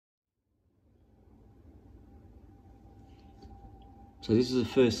So this is the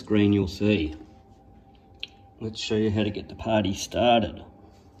first screen you'll see. Let's show you how to get the party started.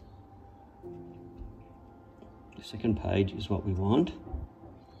 The second page is what we want.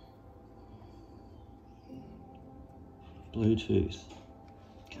 Bluetooth.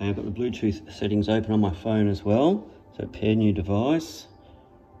 Okay, I've got the Bluetooth settings open on my phone as well. So pair new device.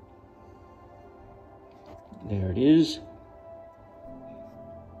 There it is.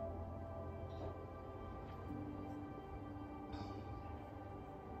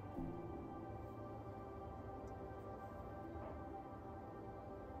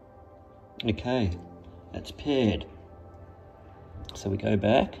 Okay, that's paired. So we go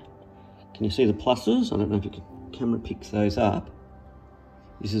back. Can you see the pluses? I don't know if your camera picks those up.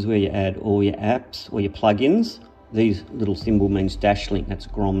 This is where you add all your apps or your plugins. These little symbol means Dashlink, that's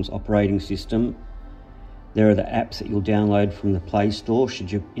Grom's operating system. There are the apps that you'll download from the Play Store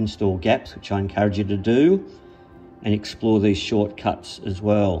should you install Gaps, which I encourage you to do, and explore these shortcuts as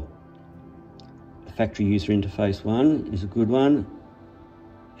well. The factory user interface one is a good one.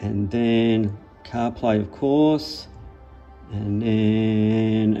 And then CarPlay, of course, and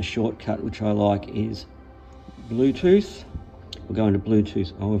then a shortcut which I like is Bluetooth. We'll go into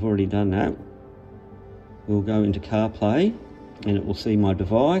Bluetooth. Oh, we've already done that. We'll go into CarPlay and it will see my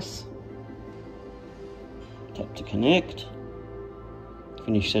device. Tap to connect.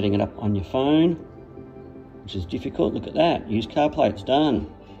 Finish setting it up on your phone, which is difficult. Look at that. Use CarPlay, it's done.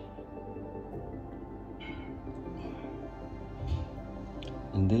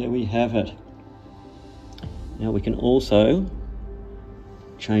 And there we have it. Now we can also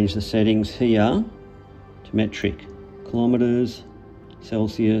change the settings here to metric. Kilometres,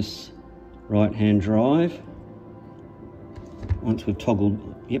 Celsius, right-hand drive. Once we've toggled,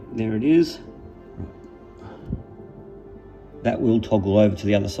 yep, there it is. That will toggle over to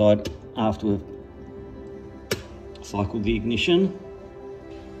the other side after we've cycled the ignition.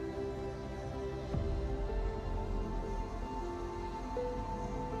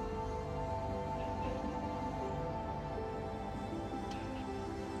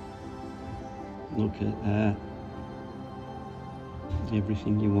 Look at that. It's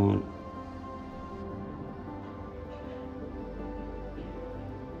everything you want.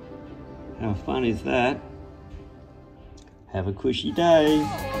 How fun is that? Have a cushy day.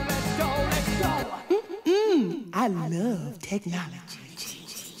 I love technology.